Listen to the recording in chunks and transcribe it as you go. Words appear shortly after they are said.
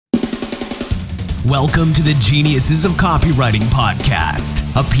Welcome to the Geniuses of Copywriting podcast,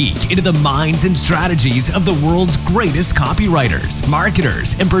 a peek into the minds and strategies of the world's greatest copywriters,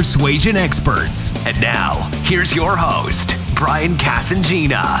 marketers, and persuasion experts. And now, here's your host, Brian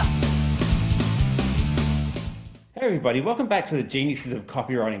Casangina. Hey everybody, welcome back to the Geniuses of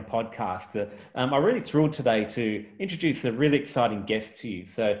Copywriting podcast. I'm really thrilled today to introduce a really exciting guest to you.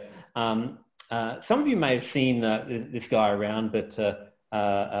 So some of you may have seen this guy around, but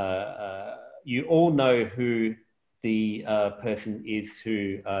you all know who the person is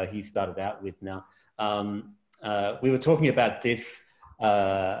who he started out with now. We were talking about this,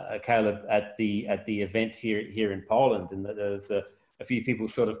 Caleb, at the event here in Poland, and that there's a few people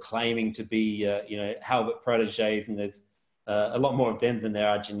sort of claiming to be, Halbert proteges, and there's a lot more of them than there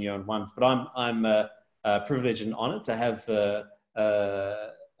are genuine ones. But I'm privileged and honoured to have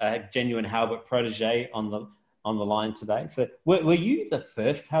a genuine Halbert protege on the line today. So, were you the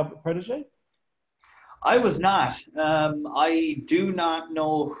first Halbert protege? I was not. I do not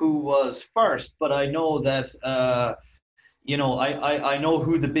know who was first, but I know that. I know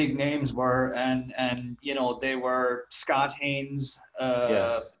who the big names were, and they were Scott Haynes,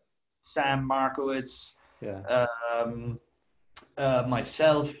 Sam Markowitz,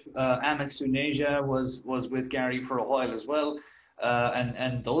 myself. Amit Suneja was with Gary for a while as well,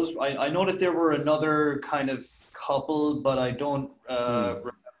 and those I know that there were another kind of couple, but I don't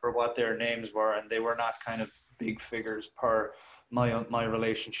remember what their names were, and they were not kind of big figures per my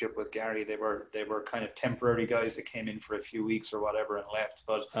relationship with Gary. They were kind of temporary guys that came in for a few weeks or whatever and left.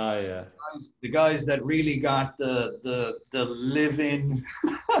 But the guys that really got the live-in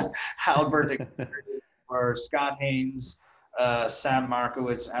Halbert were Scott Haynes, Sam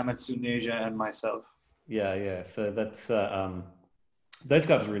Markowitz, Amit Suneja, and myself. Yeah. So that's those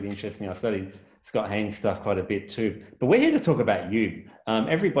guys are really interesting. I studied Scott Haynes stuff quite a bit too. But we're here to talk about you.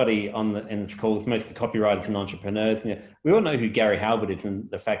 Everybody in this call is mostly copywriters and entrepreneurs. We all know who Gary Halbert is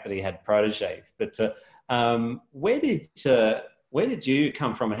and the fact that he had proteges. But where did you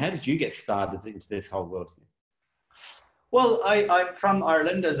come from, and how did you get started into this whole world? Well, I'm from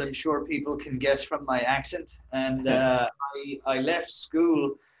Ireland, as I'm sure people can guess from my accent. And I left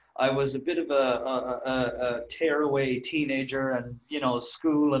school. I was a bit of a tearaway teenager, and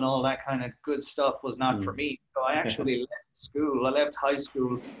school and all that kind of good stuff was not for me. So I actually left school. I left high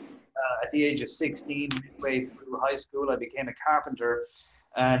school at the age of 16. Midway through high school, I became a carpenter,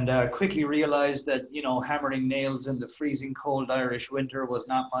 and quickly realized that hammering nails in the freezing cold Irish winter was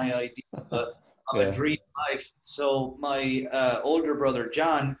not my idea of a dream life. So my older brother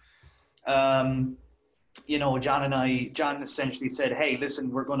John. John essentially said, "Hey,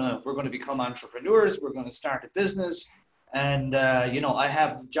 listen, we're gonna become entrepreneurs. We're gonna start a business." And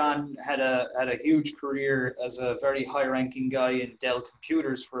John had a huge career as a very high-ranking guy in Dell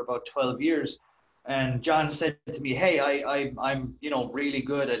Computers for about 12 years. And John said to me, "Hey, I'm really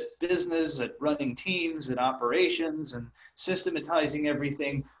good at business, at running teams, at operations, and systematizing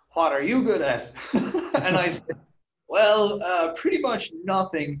everything. What are you good at?" And I said, "Well, pretty much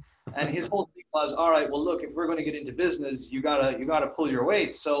nothing." And his whole thing was, all right, well, look, if we're going to get into business, you gotta pull your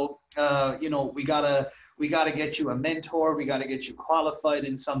weight. So, we gotta get you a mentor. We gotta get you qualified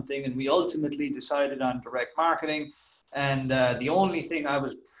in something. And we ultimately decided on direct marketing. And the only thing I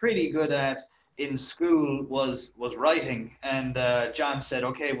was pretty good at in school was writing. And John said,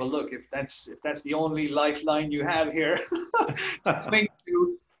 okay, well, look, if that's the only lifeline you have here to cling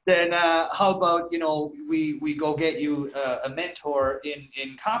to, then how about, we go get you a mentor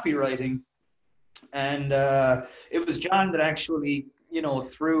in copywriting. And it was John that actually,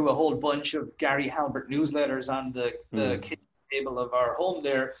 threw a whole bunch of Gary Halbert newsletters on the kitchen table of our home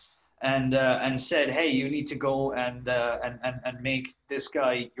there, and said, hey, you need to go and make this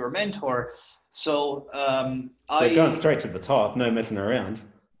guy your mentor. So going straight to the top, no messing around.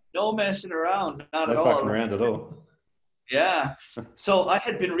 No messing around, not at all. No fucking around at all. Yeah. So I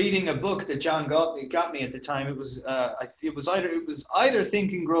had been reading a book that John got me at the time. It was either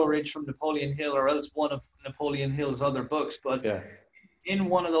Think and Grow Rich from Napoleon Hill, or else one of Napoleon Hill's other books. But in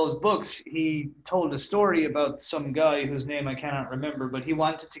one of those books, he told a story about some guy whose name I cannot remember, but he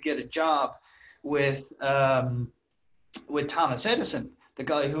wanted to get a job with Thomas Edison, the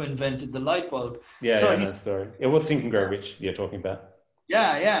guy who invented the light bulb. That story. It was Think and Grow Rich you're talking about.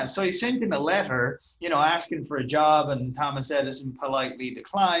 Yeah. So he sent him a letter, asking for a job, and Thomas Edison politely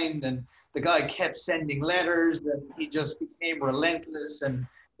declined. And the guy kept sending letters, and he just became relentless and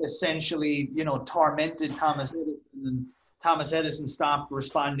essentially, tormented Thomas Edison. And Thomas Edison stopped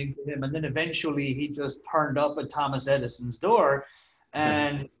responding to him. And then eventually he just turned up at Thomas Edison's door.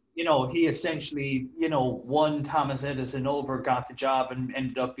 And he essentially, won Thomas Edison over, got the job, and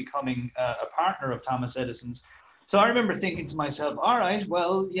ended up becoming a partner of Thomas Edison's. So I remember thinking to myself, all right,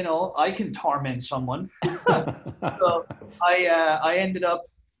 well, I can torment someone. So I ended up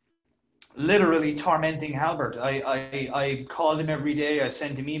literally tormenting Halbert. I called him every day. I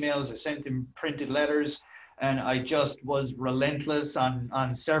sent him emails. I sent him printed letters. And I just was relentless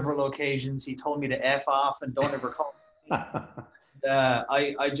on several occasions. He told me to F off and don't ever call me.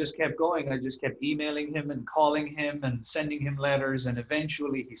 I just kept going. I just kept emailing him and calling him and sending him letters. And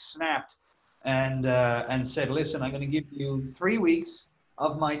eventually he snapped and said, listen, I'm going to give you 3 weeks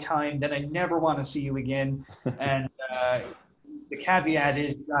of my time. Then I never want to see you again. And the caveat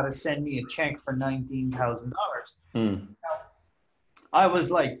is you got to send me a check for $19,000. Mm. I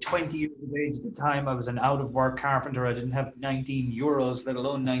was like 20 years of age at the time. I was an out-of-work carpenter. I didn't have 19 euros, let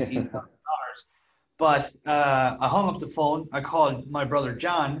alone $19,000. But I hung up the phone. I called my brother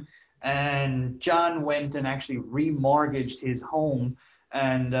John, and John went and actually remortgaged his home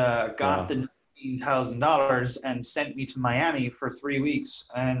and got the $19,000 and sent me to Miami for 3 weeks.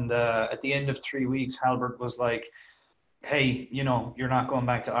 And at the end of 3 weeks, Halbert was like, hey, you're not going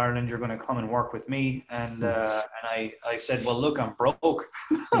back to Ireland. You're going to come and work with me. And I said, well, look, I'm broke.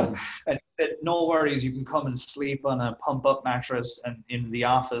 And he said, no worries. You can come and sleep on a pump-up mattress. And in the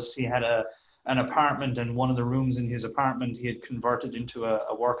office, he had an apartment, and one of the rooms in his apartment he had converted into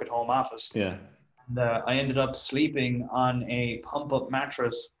a work-at-home office. Yeah. And I ended up sleeping on a pump-up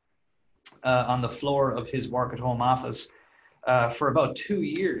mattress on the floor of his work-at-home office for about 2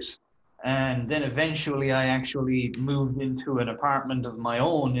 years. And then eventually I actually moved into an apartment of my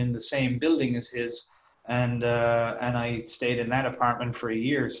own in the same building as his. And I stayed in that apartment for a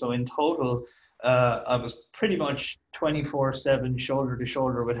year. So in total, I was pretty much 24/7, shoulder to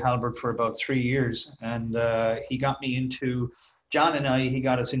shoulder with Halbert for about 3 years. And he got me into, John and he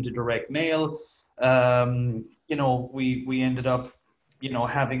got us into direct mail. We ended up,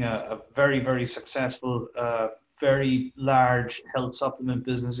 having a very, very successful very large health supplement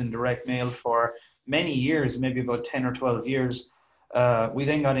business in direct mail for many years, maybe about 10 or 12 years. We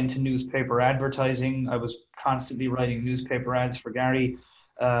then got into newspaper advertising. I was constantly writing newspaper ads for Gary.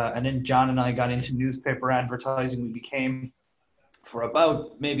 And then John and I got into newspaper advertising. We became, for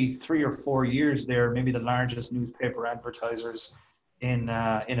about maybe 3 or 4 years there, maybe the largest newspaper advertisers in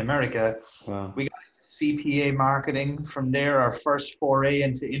America. Wow. We got into CPA marketing. From there, our first foray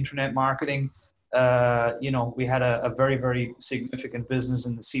into internet marketing. We had a very, very significant business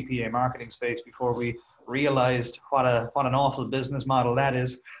in the CPA marketing space before we realized what an awful business model that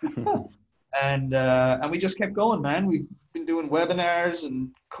is. And we just kept going, man. We've been doing webinars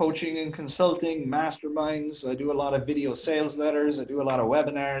and coaching and consulting, masterminds. I do a lot of video sales letters. I do a lot of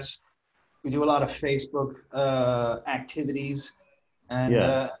webinars. We do a lot of Facebook activities. And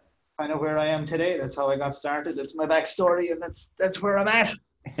kind of where I am today. That's how I got started. That's my backstory, and that's where I'm at.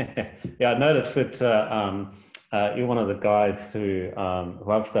 Yeah, I noticed that you're one of the guys who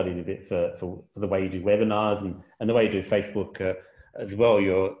I've studied a bit for the way you do webinars and the way you do Facebook as well.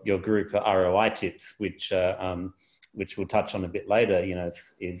 Your group ROI Tips, which we'll touch on a bit later,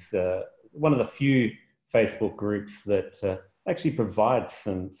 is one of the few Facebook groups that actually provides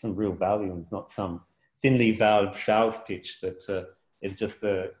some real value, and it's not some thinly veiled sales pitch that is just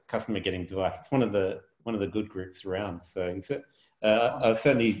the customer getting advice. It's one of the good groups around. So I was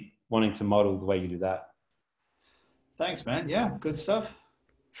certainly wanting to model the way you do that. Thanks, man. Yeah, good stuff.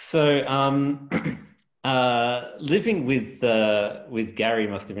 So living with Gary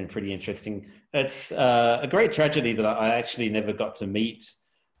must have been pretty interesting. It's a great tragedy that I actually never got to meet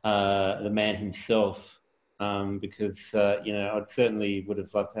the man himself, because I certainly would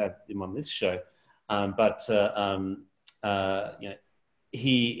have loved to have him on this show. But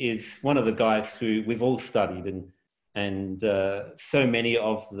he is one of the guys who we've all studied, and so many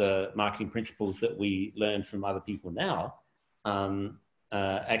of the marketing principles that we learn from other people now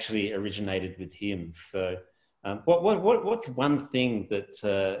actually originated with him. So what's one thing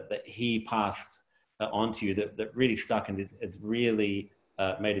that he passed on to you that really stuck and has really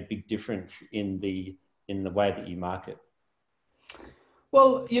made a big difference in the way that you market?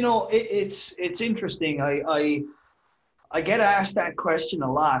 Well, it's interesting. I get asked that question a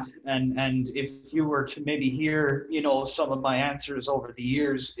lot, and if you were to maybe hear, some of my answers over the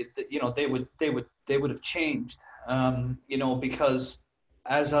years, they would have changed, because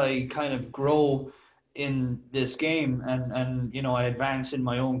as I kind of grow in this game and I advance in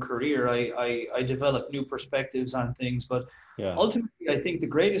my own career, I develop new perspectives on things. But ultimately, I think the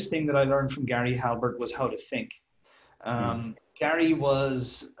greatest thing that I learned from Gary Halbert was how to think. Gary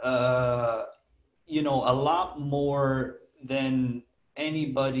was, a lot more than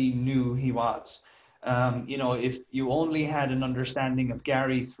anybody knew he was. You know, if you only had an understanding of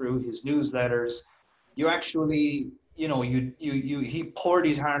Gary through his newsletters, you actually, you know, he poured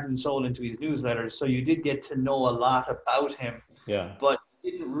his heart and soul into his newsletters, so you did get to know a lot about him, Yeah. but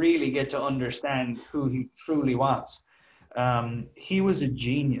didn't really get to understand who he truly was. He was a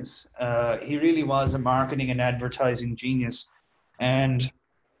genius. He really was a marketing and advertising genius. And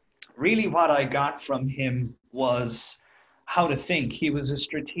really what I got from him was how to think. He was a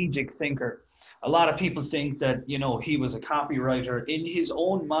strategic thinker. A lot of people think that, you know, he was a copywriter. In his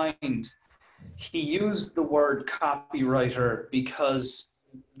own mind, he used the word copywriter because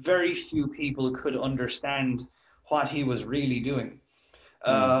very few people could understand what he was really doing.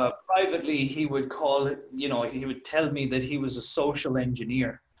 Privately, he would call it, you know, he would tell me that he was a social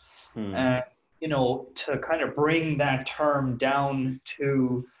engineer. And, you know, to kind of bring that term down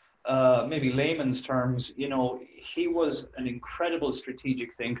to maybe layman's terms, you know, he was an incredible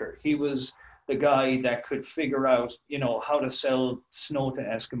strategic thinker. He was the guy that could figure out, you know, how to sell snow to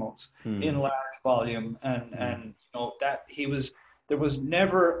Eskimos in large volume. And, you know, that there was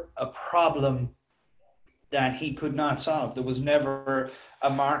never a problem that he could not solve. There was never a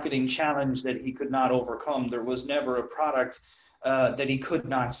marketing challenge that he could not overcome. There was never a product that he could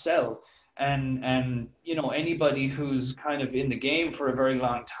not sell. And you know, anybody who's kind of in the game for a very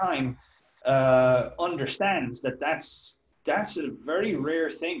long time understands that that's a very rare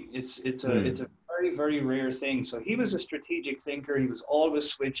thing. It's a very, very rare thing. So he was a strategic thinker. He was always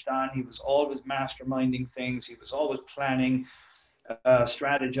switched on. He was always masterminding things. He was always planning,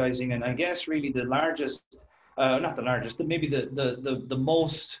 strategizing. And I guess really the largest, not the largest, but maybe the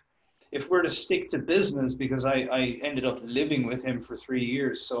most, if we're to stick to business, because I ended up living with him for 3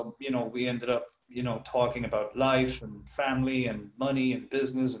 years. So, you know, we ended up, you know, talking about life and family and money and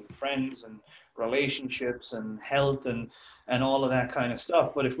business and friends and relationships and health and all of that kind of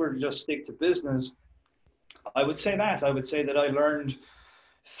stuff. But if we're to just stick to business, I would say that I learned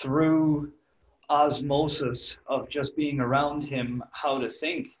through osmosis of just being around him how to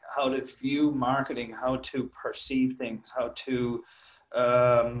think, how to view marketing, how to perceive things, how to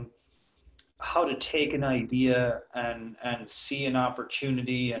take an idea and see an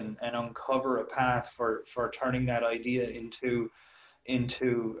opportunity and uncover a path for turning that idea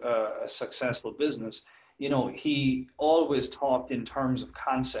into a successful business. You know, he always talked in terms of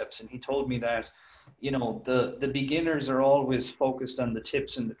concepts, and he told me that, you know, the beginners are always focused on the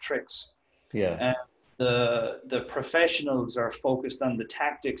tips and the tricks. Yeah. And the professionals are focused on the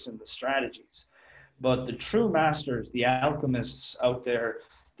tactics and the strategies. But the true masters, the alchemists out there,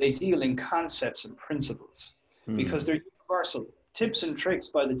 they deal in concepts and principles because they're universal. Tips and tricks,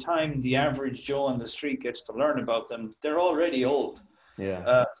 by the time the average Joe on the street gets to learn about them, they're already old.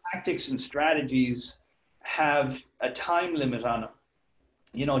 Yeah. Tactics and strategies have a time limit on them.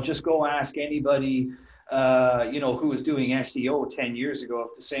 You know, just go ask anybody, you know, who was doing SEO 10 years ago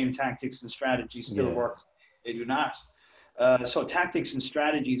if the same tactics and strategies still work. They do not. So tactics and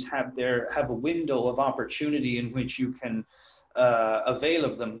strategies have a window of opportunity in which you can avail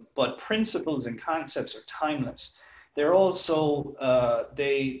of them, but principles and concepts are timeless. They're also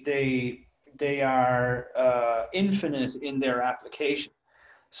they are infinite in their application.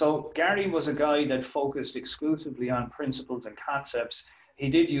 So Gary was a guy that focused exclusively on principles and concepts. He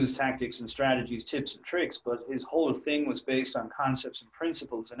did use tactics and strategies, tips and tricks, but his whole thing was based on concepts and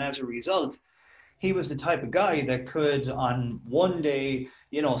principles. And as a result, he was the type of guy that could, on one day,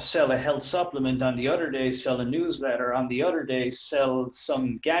 you know, sell a health supplement, on the other day sell a newsletter, on the other day sell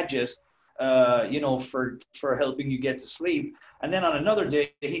some gadget, you know, for helping you get to sleep. And then on another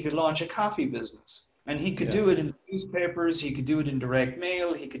day, he could launch a coffee business. And he could do it in newspapers, he could do it in direct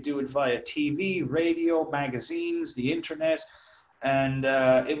mail, he could do it via TV, radio, magazines, the internet. And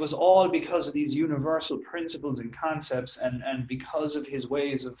it was all because of these universal principles and concepts, and because of his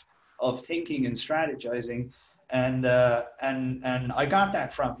ways of thinking and strategizing. And I got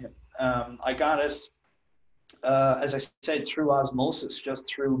that from him. I got it, as I said, through osmosis, just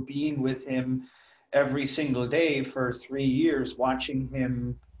through being with him every single day for 3 years, watching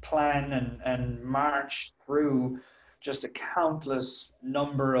him plan and march through just a countless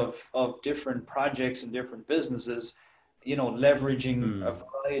number of different projects and different businesses, you know, leveraging a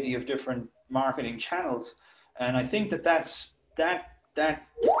variety of different marketing channels. And I think that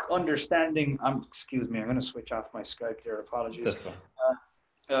understanding, excuse me, I'm going to switch off my Skype there, apologies. That's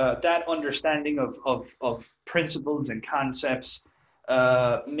fine. That understanding of principles and concepts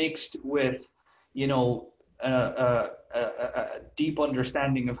mixed with, you know, a deep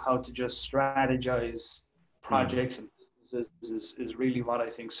understanding of how to just strategize projects and businesses is really what I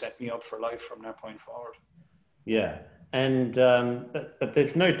think set me up for life from that point forward. Yeah. but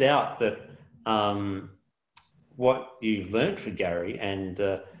there's no doubt that what you've learned from Gary,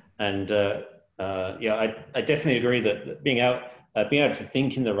 I definitely agree that being able to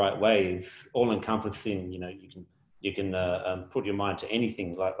think in the right way is all encompassing. You know, you can put your mind to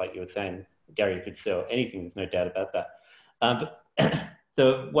anything, like you were saying. Gary could sell anything. There's no doubt about that. But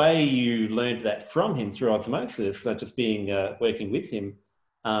the way you learned that from him through osmosis, like just being working with him,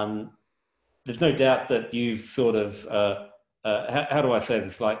 there's no doubt that you've sort of how do I say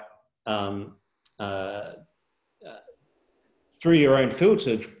this? Like through your own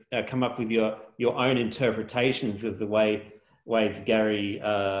filters, come up with your own interpretations of the ways Gary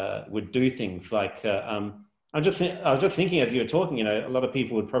would do things. Like I was just thinking as you were talking, you know, a lot of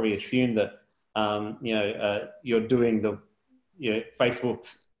people would probably assume that you're doing the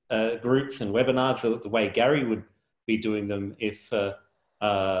Facebook's groups and webinars the way Gary would be doing them if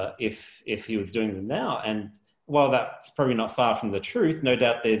he was doing them now. And while that's probably not far from the truth, no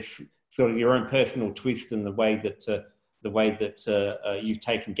doubt there's sort of your own personal twist in the way that you've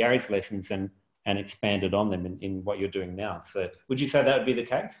taken Gary's lessons and expanded on them in what you're doing now. So would you say that would be the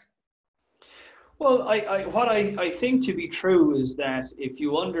case? Well, what I think to be true is that if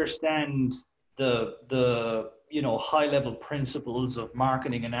you understand the high level principles of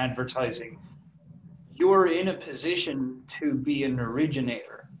marketing and advertising, you're in a position to be an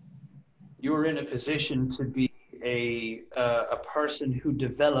originator. You're in a position to be a person who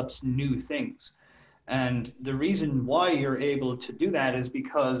develops new things. And the reason why you're able to do that is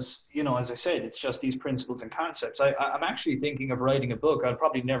because, you know, as I said, it's just these principles and concepts. I'm actually thinking of writing a book. I'll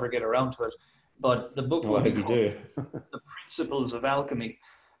probably never get around to it, but the book will be called The Principles of Alchemy.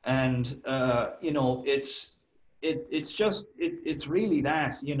 And, it's really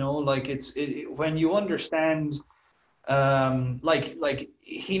that, you know, like when you understand, like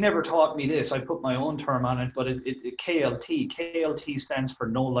he never taught me this, I put my own term on it, but KLT stands for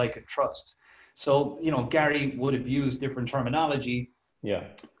know, like, and trust. So, you know, Gary would have used different terminology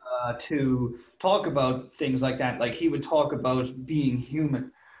to talk about things like that. Like he would talk about being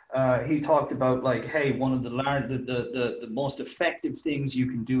human. He talked about like, hey, one of the most effective things you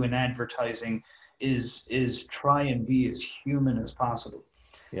can do in advertising is try and be as human as possible.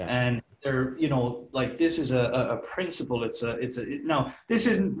 Yeah. And there, you know, like this is a principle. Now this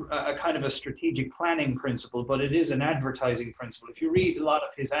isn't a kind of a strategic planning principle, but it is an advertising principle. If you read a lot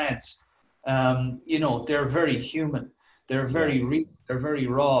of his ads, you know, they're very human. They're very they're very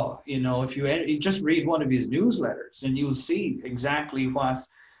raw. You know, if you just read one of his newsletters, and you'll see exactly what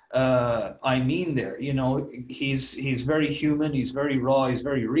I mean there. You know, he's very human. He's very raw. He's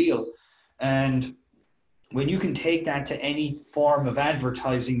very real. And when you can take that to any form of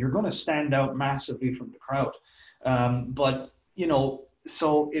advertising, you're going to stand out massively from the crowd. But you know.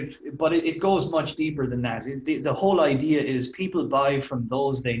 But it goes much deeper than that. The whole idea is people buy from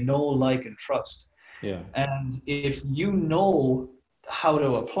those they know, like, and trust. Yeah. And if you know how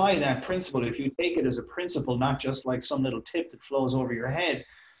to apply that principle, if you take it as a principle, not just like some little tip that flows over your head,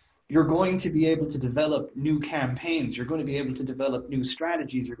 you're going to be able to develop new campaigns. You're going to be able to develop new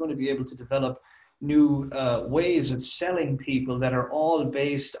strategies. You're going to be able to develop new ways of selling people that are all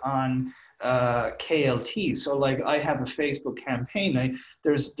based on KLT. So like I have a Facebook campaign.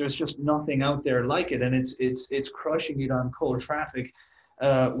 There's just nothing out there like it, and it's crushing it on cold traffic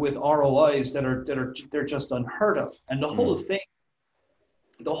with ROIs that are just unheard of. And the whole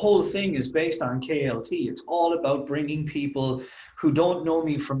thing is based on KLT. It's all about bringing people who don't know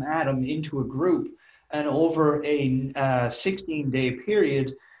me from Adam into a group, and over a 16-day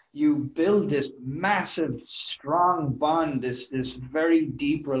period, you build this massive, strong bond, this very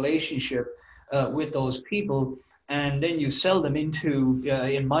deep relationship with those people, and then you sell them into,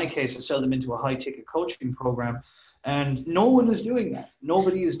 in my case, I sell them into a high-ticket coaching program, and no one is doing that.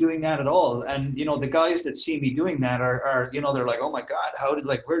 Nobody is doing that at all. And you know, the guys that see me doing that are you know, they're like, oh my God,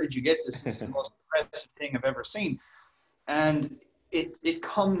 where did you get this? This is the most impressive thing I've ever seen. And it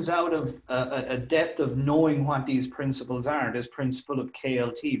comes out of a depth of knowing what these principles are. This principle of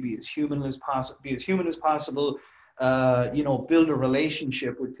KLT: be as human as possible. You know, build a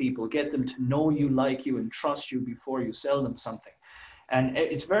relationship with people, get them to know you, like you, and trust you before you sell them something. And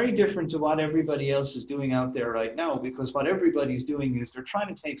it's very different to what everybody else is doing out there right now, because what everybody's doing is they're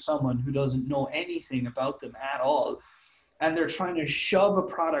trying to take someone who doesn't know anything about them at all, and they're trying to shove a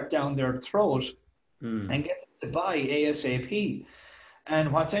product down their throat and get them to buy ASAP.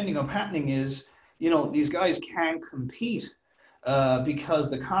 And what's ending up happening is, you know, these guys can't compete because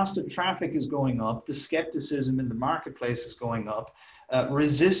the cost of traffic is going up, the skepticism in the marketplace is going up,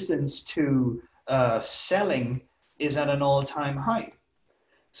 resistance to selling is at an all-time high.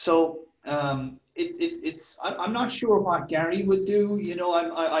 So I'm not sure what Gary would do. You know,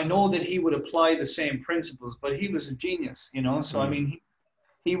 I know that he would apply the same principles, but he was a genius. You know, so I mean,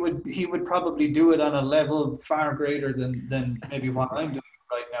 he would probably do it on a level far greater than maybe what I'm doing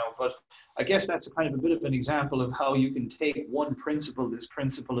right now. But I guess that's a kind of a bit of an example of how you can take one principle, this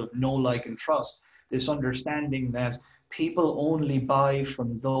principle of know, like, and trust, this understanding that people only buy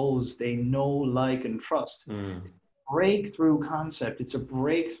from those they know, like, and trust. Breakthrough concept. It's a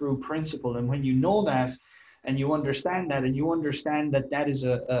breakthrough principle. And when you know that and you understand that, and you understand that that is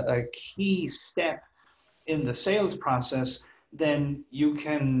a key step in the sales process, then you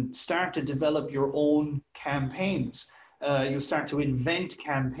can start to develop your own campaigns. You'll start to invent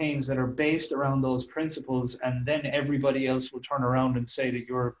campaigns that are based around those principles, and then everybody else will turn around and say that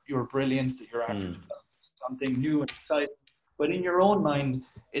you're brilliant, that you're after developing something new and exciting. But in your own mind,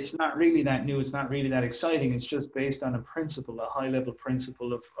 it's not really that new. It's not really that exciting. It's just based on a principle, a high-level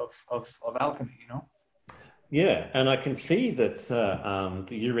principle of alchemy, you know? Yeah, and I can see that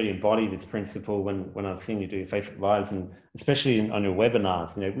you really embody this principle when I've seen you do Facebook Lives, and especially on your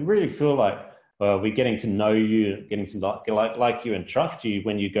webinars. You know, we really feel like we're getting to know you, getting to like you and trust you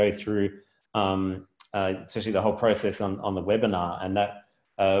when you go through, especially the whole process on the webinar. And that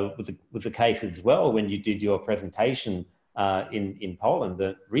was the case as well when you did your presentation in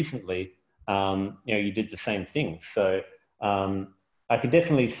Poland recently. You know, you did the same thing. So I could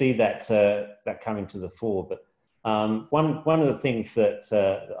definitely see that that coming to the fore. But one of the things that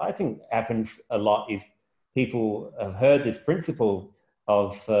I think happens a lot is people have heard this principle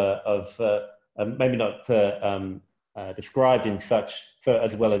of maybe not described in such so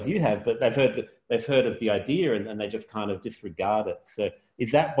as well as you have, but they've heard of the idea and they just kind of disregard it. So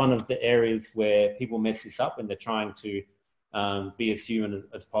is that one of the areas where people mess this up when they're trying to be as human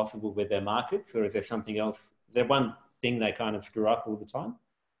as possible with their markets, or is there something else? Is there one thing they kind of screw up all the time?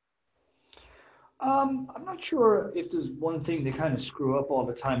 I'm not sure if there's one thing they kind of screw up all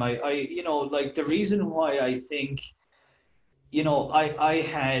the time. You know, like the reason why I think, you know, I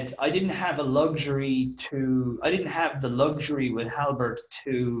didn't have the luxury with Halbert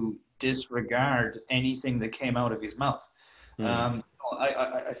to disregard anything that came out of his mouth.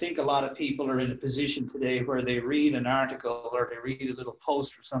 I think a lot of people are in a position today where they read an article or they read a little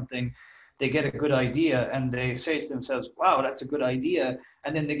post or something, they get a good idea and they say to themselves, wow, that's a good idea.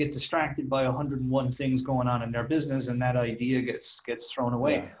 And then they get distracted by 101 things going on in their business and that idea gets thrown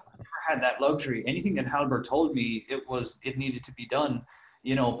away. Yeah. I never had that luxury. Anything that Halbert told me, it needed to be done,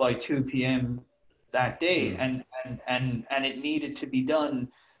 you know, by 2 p.m. that day. And it needed to be done,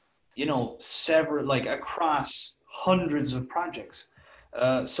 you know, across hundreds of projects.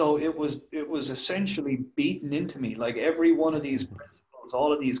 So it was essentially beaten into me. Like every one of these principles,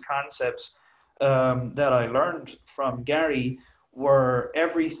 all of these concepts that I learned from Gary were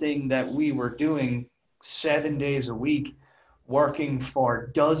everything that we were doing 7 days a week, working for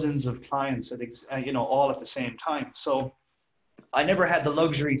dozens of clients at, you know, all at the same time. So I never had the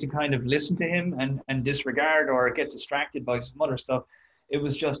luxury to kind of listen to him and disregard or get distracted by some other stuff. It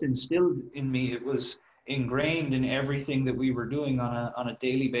was just instilled in me. It was ingrained in everything that we were doing on a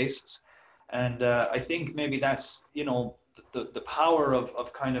daily basis. And I think maybe that's, you know, the power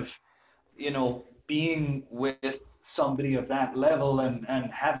of kind of, you know, being with somebody of that level and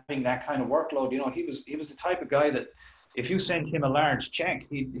having that kind of workload. You know, he was the type of guy that if you sent him a large check,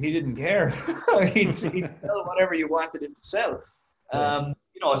 he didn't care. he'd sell whatever you wanted him to sell. You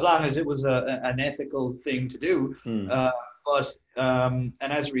know, as long as it was an ethical thing to do. And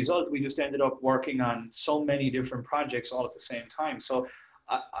as a result, we just ended up working on so many different projects all at the same time. So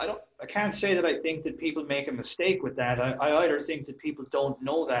I can't say that I think that people make a mistake with that. I either think that people don't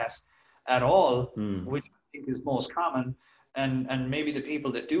know that at all, which I think is most common, and maybe the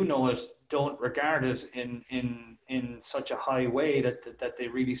people that do know it don't regard it in such a high way that they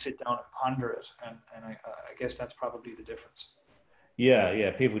really sit down and ponder it. And I guess that's probably the difference.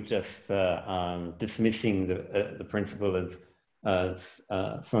 Yeah, people just dismissing the principle as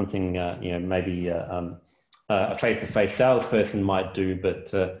something you know, maybe a face-to-face salesperson might do,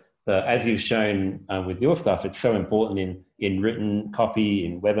 but as you've shown with your stuff, it's so important in written copy,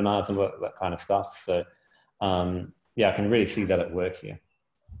 in webinars, and that kind of stuff. So yeah, I can really see that at work here.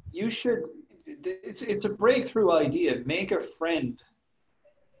 You should. It's a breakthrough idea. Make a friend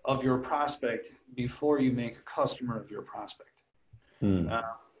of your prospect before you make a customer of your prospect.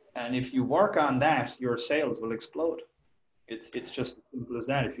 And if you work on that, your sales will explode. It's just as simple as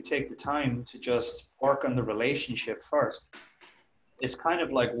that. If you take the time to just work on the relationship first, it's kind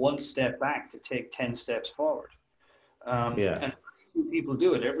of like one step back to take 10 steps forward. And very few people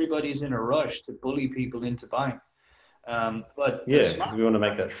do it. Everybody's in a rush to bully people into buying. But we want to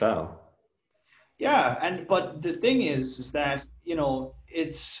make that sale. Yeah, but the thing is that, you know,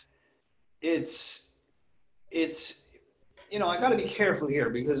 it's you know, I got to be careful here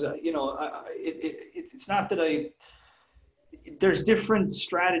because you know, it's not that there's different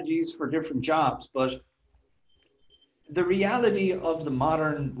strategies for different jobs, but the reality of the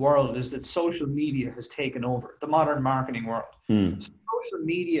modern world is that social media has taken over the modern marketing world. Mm. So social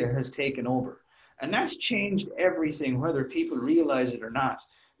media has taken over, and that's changed everything, whether people realize it or not.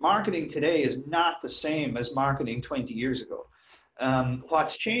 Marketing today is not the same as marketing 20 years ago.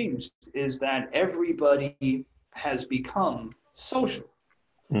 What's changed is that everybody has become social.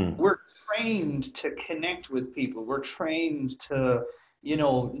 Mm. We're trained to connect with people. We're trained to, you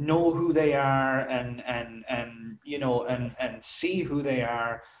know who they are and you know and see who they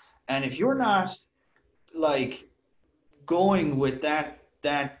are. And if you're not like going with that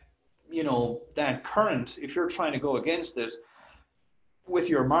you know that current, if you're trying to go against it with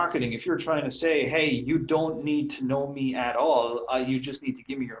your marketing, if you're trying to say, hey, you don't need to know me at all, you just need to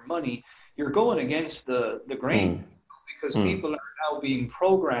give me your money, you're going against the grain. Mm. Because Mm. people are now being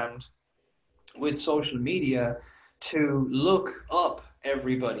programmed with social media to look up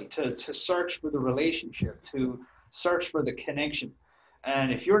everybody, to search for the relationship, to search for the connection.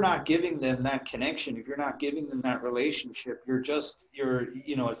 And if you're not giving them that connection, if you're not giving them that relationship, you're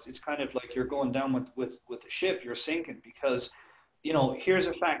you know, it's kind of like you're going down with a ship, you're sinking. Because, you know, here's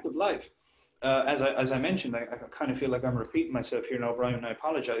a fact of life. As I mentioned, I kind of feel like I'm repeating myself here now, Brian, and I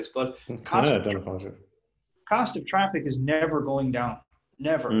apologize, but No, don't apologize. cost of traffic is never going down.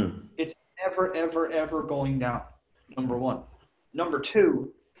 Never. Mm. It's never, ever, ever going down. Number one. Number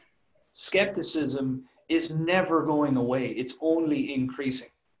two, skepticism is never going away. It's only increasing.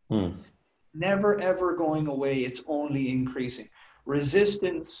 Mm. Never, ever going away. It's only increasing.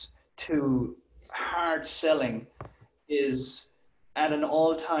 Resistance to hard selling is at an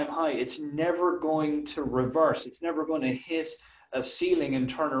all-time high. It's never going to reverse. It's never going to hit a ceiling and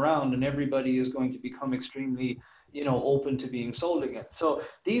turn around and everybody is going to become extremely, you know, open to being sold again. So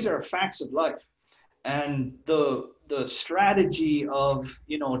these are facts of life. And the strategy of,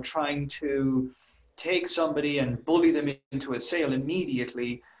 you know, trying to take somebody and bully them into a sale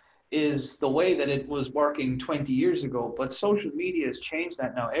immediately is the way that it was working 20 years ago. But social media has changed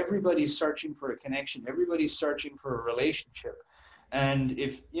that now. Everybody's searching for a connection. Everybody's searching for a relationship. And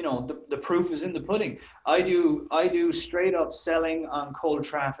if, you know, the proof is in the pudding. I do straight up selling on cold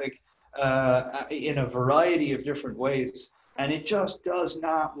traffic in a variety of different ways. And it just does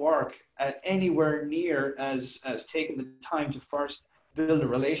not work anywhere near as taking the time to first build a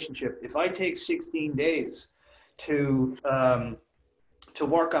relationship. If I take 16 days to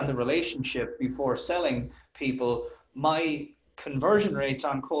work on the relationship before selling people, my conversion rates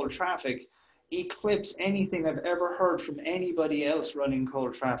on cold traffic eclipse anything I've ever heard from anybody else running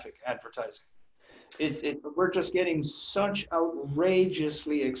cold traffic advertising. We're just getting such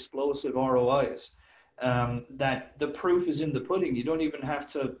outrageously explosive ROIs that the proof is in the pudding. You don't even have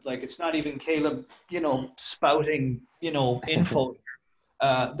to, like, it's not even Caleb, you know, spouting, you know, info.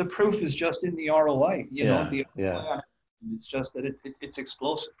 The proof is just in the ROI, you know, the ROI. It's just that it's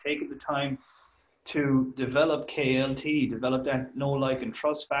explosive. Taking the time to develop KLT, develop that know, like, and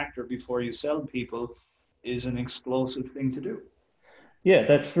trust factor before you sell people is an explosive thing to do. Yeah,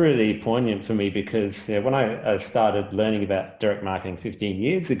 that's really poignant for me because when I started learning about direct marketing 15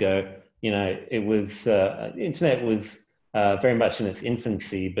 years ago, you know, it was internet was very much in its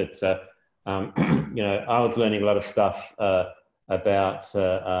infancy, but you know, I was learning a lot of stuff about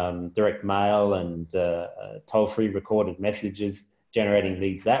direct mail and toll-free recorded messages, generating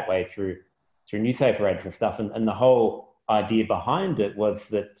leads that way through newspaper ads and stuff. And the whole idea behind it was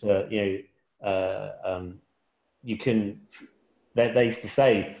that you know, you can. They used to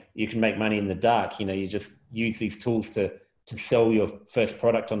say you can make money in the dark. You know, you just use these tools to sell your first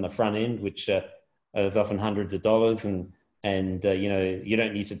product on the front end, which is often hundreds of dollars, and you know, you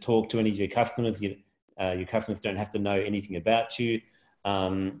don't need to talk to any of your customers. Your customers don't have to know anything about you,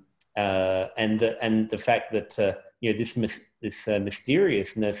 and the fact that you know, this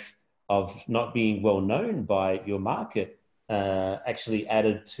mysteriousness of not being well known by your market actually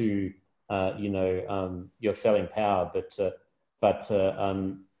added to you know, your selling power, but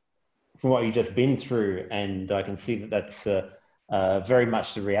from what you've just been through, and I can see that that's very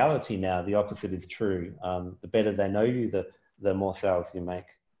much the reality now. The opposite is true. The better they know you, the more sales you make.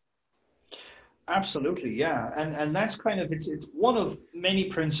 Absolutely, yeah, and that's kind of it's one of many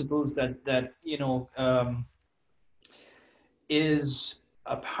principles that you know is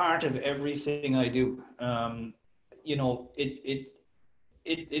a part of everything I do. You know,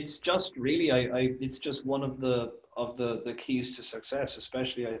 it's just really it's just one of the the keys to success,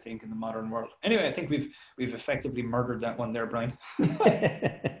 especially I think in the modern world. Anyway, I think we've effectively murdered that one there, Brian.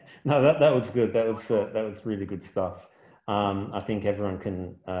 No, that was good. That was really good stuff. I think everyone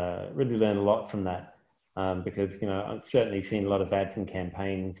can really learn a lot from that, because I've certainly seen a lot of ads and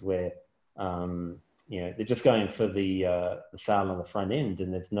campaigns where they're just going for the sale on the front end,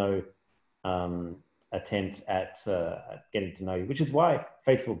 and there's no attempt at getting to know you, which is why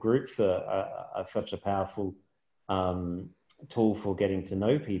Facebook groups are such a powerful tool for getting to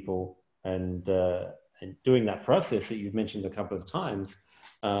know people and doing that process that you've mentioned a couple of times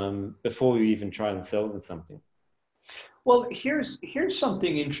before you even try and sell them something. Well, here's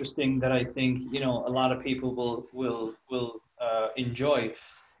something interesting that I think a lot of people will enjoy.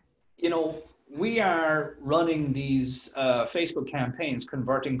 We are running these Facebook campaigns,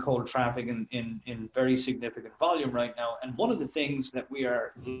 converting cold traffic in very significant volume right now. And one of the things that we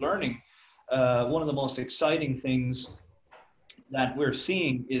are learning, one of the most exciting things that we're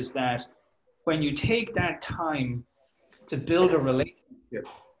seeing is that when you take that time to build a relationship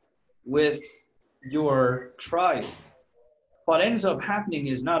with your tribe, what ends up happening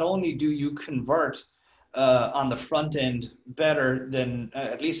is not only do you convert on the front end better than,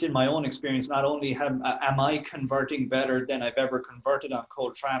 at least in my own experience, not only am I converting better than I've ever converted on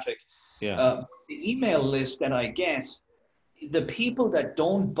cold traffic, the email list that I get, the people that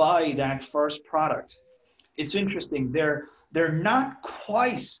don't buy that first product, it's interesting, they're not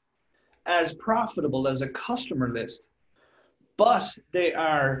quite as profitable as a customer list, but they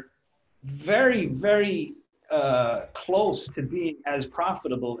are very, very close to being as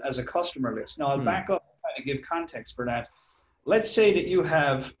profitable as a customer list. Now I'll back up to give context for that. Let's say that you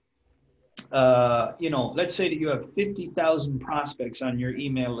have, let's say that you have 50,000 prospects on your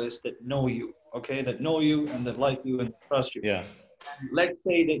email list that know you, okay, that know you and that like you and trust you. Yeah. Let's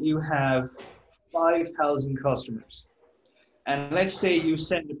say that you have 5,000 customers. And let's say you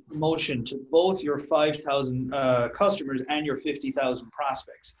send a promotion to both your 5,000 customers and your 50,000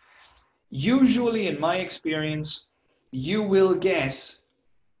 prospects. Usually, in my experience, you will get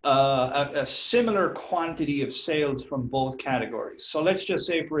a similar quantity of sales from both categories. So let's just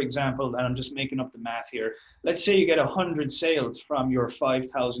say, for example, and I'm just making up the math here, let's say you get 100 sales from your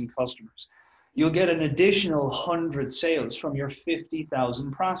 5,000 customers. You'll get an additional 100 sales from your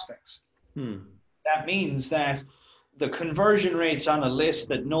 50,000 prospects. That means that the conversion rates on a list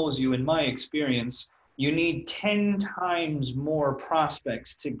that knows you, in my experience, you need 10 times more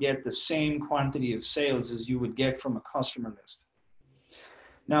prospects to get the same quantity of sales as you would get from a customer list.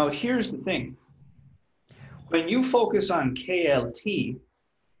 Now, here's the thing. When you focus on KLT,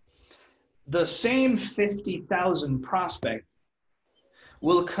 the same 50,000 prospect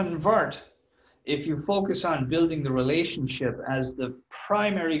will convert if you focus on building the relationship as the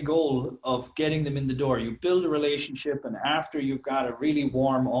primary goal of getting them in the door. You build a relationship, and after you've got a really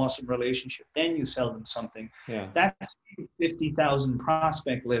warm, awesome relationship, then you sell them something. Yeah. That 50,000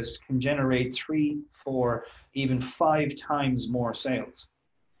 prospect list can generate 3, 4, even 5 times more sales.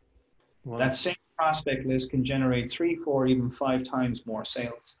 Wow. That same prospect list can generate 3, 4, even 5 times more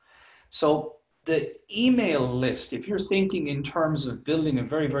sales. So the email list, if you're thinking in terms of building a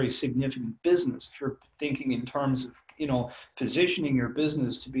very, very significant business, if you're thinking in terms of, positioning your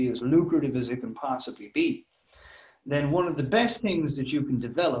business to be as lucrative as it can possibly be, then one of the best things that you can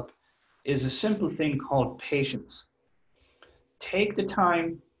develop is a simple thing called patience. Take the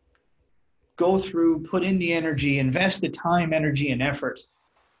time, go through, put in the energy, invest the time, energy, and effort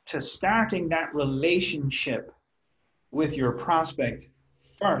to starting that relationship with your prospect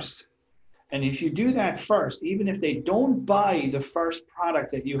first. And if you do that first, even if they don't buy the first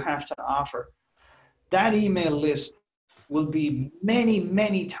product that you have to offer, that email list will be many,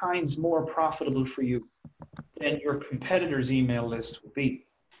 many times more profitable for you than your competitor's email list will be.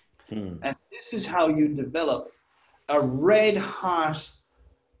 And this is how you develop a red hot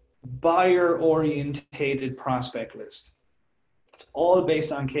buyer-orientated prospect list. It's all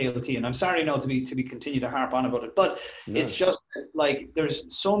based on KLT, and I'm sorry now to be continue to harp on about it, but it's just like there's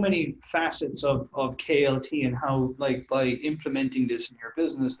so many facets of KLT and how, like, by implementing this in your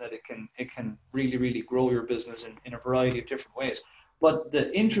business, that it can really, really grow your business in a variety of different ways. But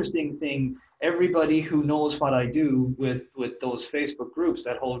the interesting thing, everybody who knows what I do with those Facebook groups,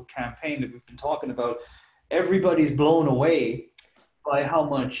 that whole campaign that we've been talking about, everybody's blown away by how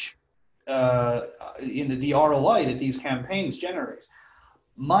much the ROI that these campaigns generate.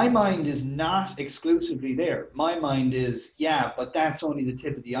 My mind is not exclusively there. My mind is, yeah, but that's only the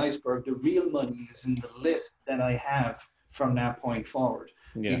tip of the iceberg. The real money is in the list that I have from that point forward.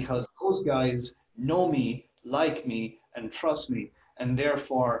 Because those guys know me, like me, and trust me. and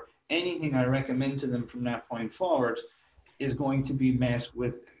therefore anything I recommend to them from that point forward is going to be met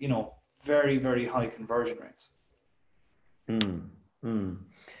with, you know, very, very high conversion rates. And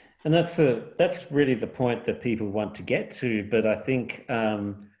that's really the point that people want to get to. But I think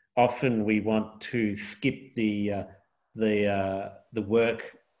often we want to skip the work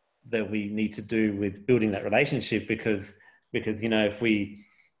that we need to do with building that relationship because you know, if we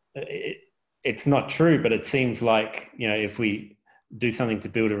it's not true, but it seems like, you know, if we do something to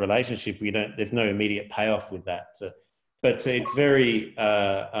build a relationship, there's no immediate payoff with that. But it's very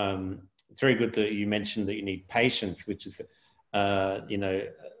good that you mentioned that you need patience, which is you know,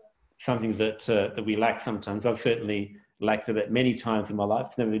 something that we lack sometimes. I've certainly lacked it at many times in my life.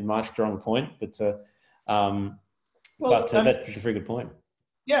 It's never been my strong point, but that's a very good point.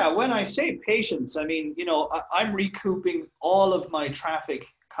 Yeah, when I say patience, I mean, you know, I'm recouping all of my traffic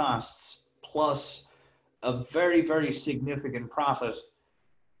costs plus a very, very significant profit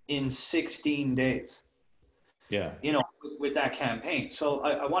in 16 days. Yeah. You know, with that campaign. So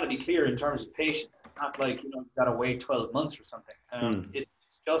I want to be clear in terms of patience, not like, you know, you've got to wait 12 months or something. It's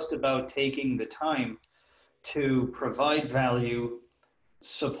just about taking the time to provide value,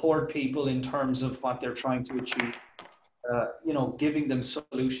 support people in terms of what they're trying to achieve, you know, giving them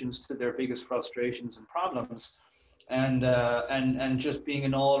solutions to their biggest frustrations and problems, and just being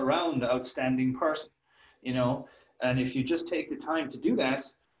an all-around outstanding person, you know. And if you just take the time to do that,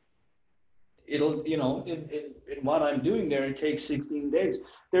 it'll, you know, in what I'm doing there, it takes 16 days.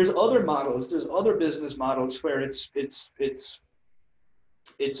 There's other models, there's other business models where it's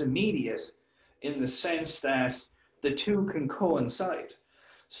immediate in the sense that the two can coincide.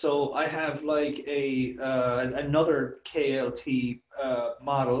 So I have like another KLT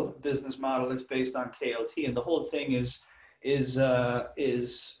business model that's based on KLT, and the whole thing is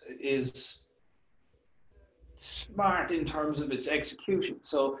smart in terms of its execution.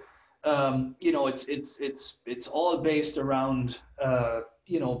 So you know, it's all based around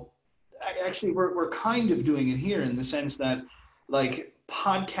you know, actually we're kind of doing it here in the sense that, like,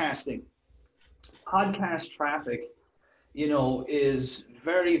 podcast traffic, you know, is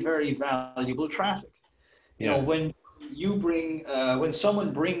very, very valuable traffic. You know, when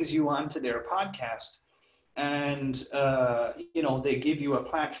someone brings you onto their podcast and you know, they give you a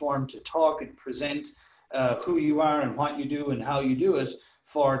platform to talk and present who you are and what you do and how you do it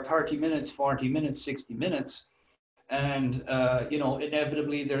for 30 minutes, 40 minutes, 60 minutes. And, you know,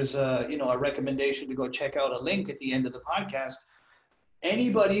 inevitably there's you know, a recommendation to go check out a link at the end of the podcast.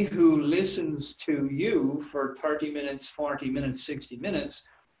 Anybody who listens to you for 30 minutes, 40 minutes, 60 minutes,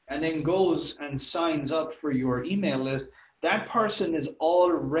 and then goes and signs up for your email list, that person is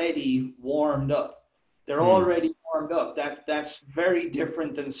already warmed up. They're already warmed up. That's very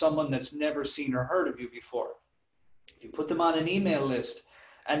different than someone that's never seen or heard of you before. You put them on an email list,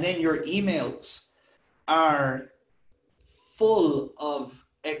 and then your emails are full of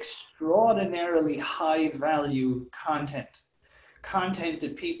extraordinarily high value content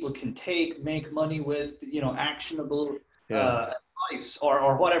that people can take, make money with, you know, actionable advice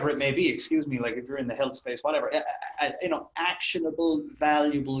or whatever it may be, excuse me, like if you're in the health space, whatever, you know, actionable,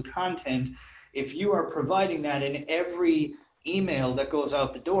 valuable content. If you are providing that in every email that goes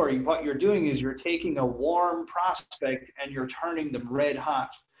out the door, what you're doing is you're taking a warm prospect and you're turning them red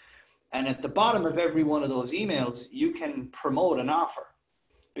hot. And at the bottom of every one of those emails, you can promote an offer.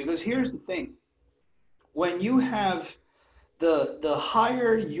 Because here's the thing, when you have the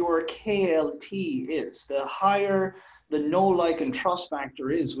higher your KLT is, the higher the know, like, and trust factor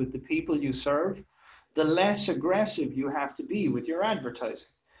is with the people you serve, the less aggressive you have to be with your advertising.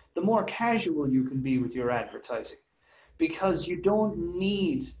 The more casual you can be with your advertising, because you don't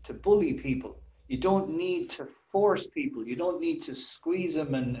need to bully people. You don't need to force people. You don't need to squeeze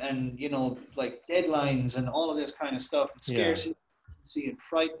them and you know, like deadlines and all of this kind of stuff, and scarcity and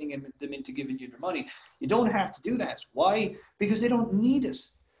frightening them into giving you their money. You don't have to do that. Why? Because they don't need it.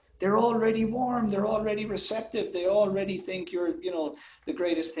 They're already warm. They're already receptive. They already think you're, you know, the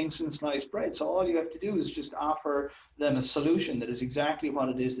greatest thing since sliced bread. So all you have to do is just offer them a solution that is exactly what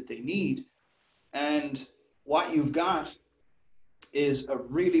it is that they need. And what you've got is a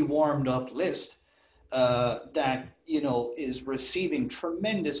really warmed up list that, you know, is receiving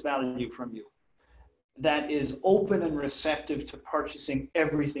tremendous value from you, that is open and receptive to purchasing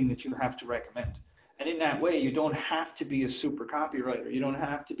everything that you have to recommend. And in that way, you don't have to be a super copywriter. You don't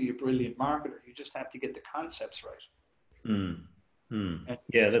have to be a brilliant marketer. You just have to get the concepts right.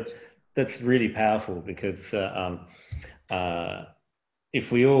 Yeah, that's really powerful, because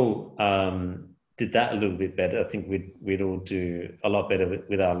if we all did that a little bit better, I think we'd all do a lot better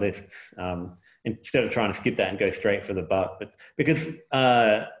with our lists. instead of trying to skip that and go straight for the but. But because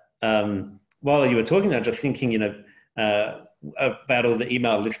while you were talking, I was just thinking, about all the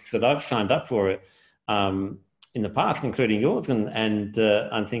email lists that I've signed up for in the past, including yours, and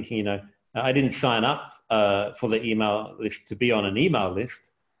I'm thinking, I didn't sign up for the email list to be on an email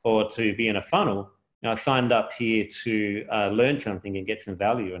list or to be in a funnel. I signed up here to learn something and get some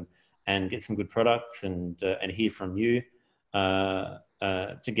value and get some good products and hear from you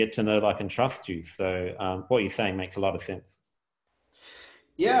to get to know, like, and trust you. So what you're saying makes a lot of sense.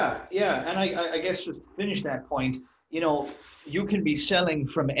 Yeah. And I guess just to finish that point, you can be selling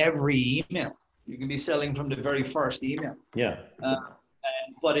from every email. You can be selling from the very first email. Yeah.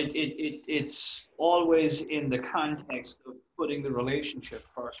 But it's always in the context of putting the relationship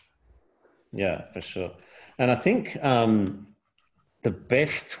first. Yeah, for sure. And I think the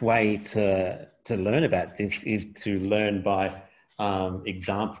best way to learn about this is to learn by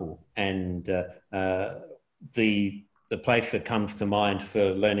example. And the place that comes to mind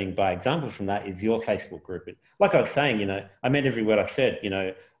for learning by example from that is your Facebook group. Like I was saying, I meant every word I said.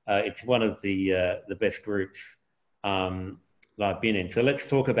 It's one of the best groups that I've been in. So let's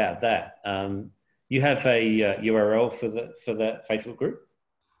talk about that. You have a URL for that Facebook group?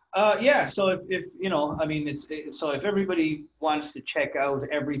 Yeah. So if everybody wants to check out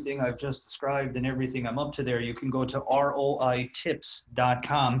everything I've just described and everything I'm up to there, you can go to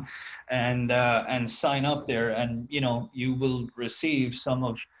roitips.com and sign up there, and you will receive some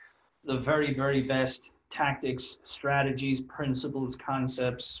of the very, very best tactics, strategies, principles,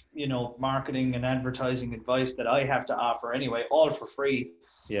 concepts, marketing and advertising advice that I have to offer anyway, all for free.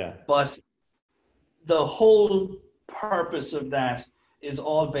 Yeah. But the whole purpose of that is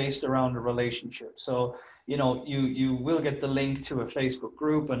all based around a relationship. So, you will get the link to a Facebook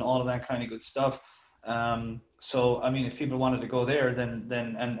group and all of that kind of good stuff. So, if people wanted to go there, then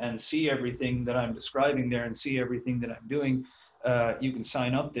and see everything that I'm describing there and see everything that I'm doing, you can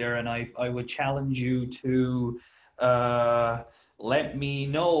sign up there. And I would challenge you to let me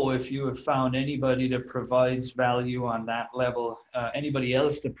know if you have found anybody that provides value on that level, anybody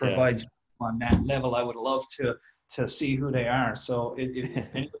else that provides on that level. I would love to see who they are. So if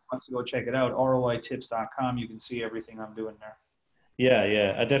anybody wants to go check it out, roitips.com, you can see everything I'm doing there.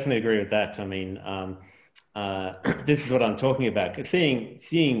 Yeah, I definitely agree with that. This is what I'm talking about.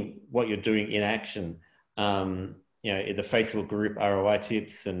 Seeing what you're doing in action, in the Facebook group, ROI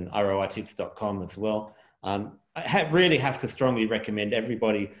Tips, and roitips.com as well. I really have to strongly recommend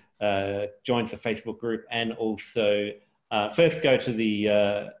everybody joins the Facebook group, and also first go to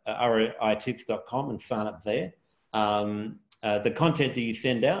the roitips.com and sign up there. The content that you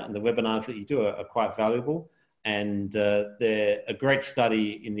send out and the webinars that you do are quite valuable, and they're a great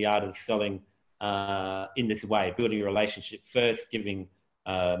study in the art of selling in this way, building a relationship first, giving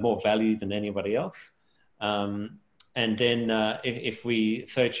more value than anybody else. And then if we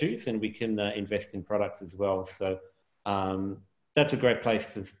so choose, then we can invest in products as well. So that's a great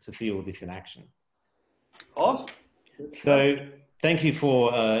place to see all this in action. Oh, so thank you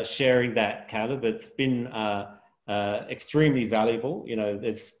for sharing that, Caleb. It's been extremely valuable.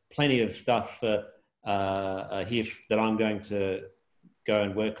 There's plenty of stuff here that I'm going to go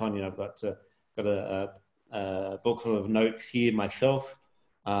and work on. I've got a book full of notes here myself.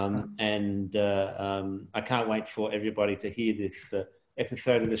 And I can't wait for everybody to hear this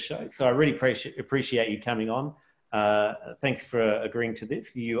episode of the show. So I really appreciate you coming on. Thanks for agreeing to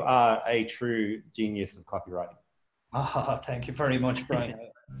this. You are a true genius of copywriting. Thank you very much, Brian.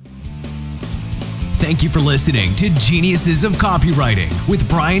 Thank you for listening to Geniuses of Copywriting with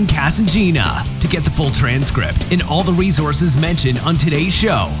Brian Casangina. To get the full transcript and all the resources mentioned on today's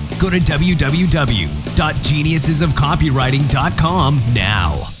show, go to www.geniusesofcopywriting.com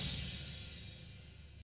now.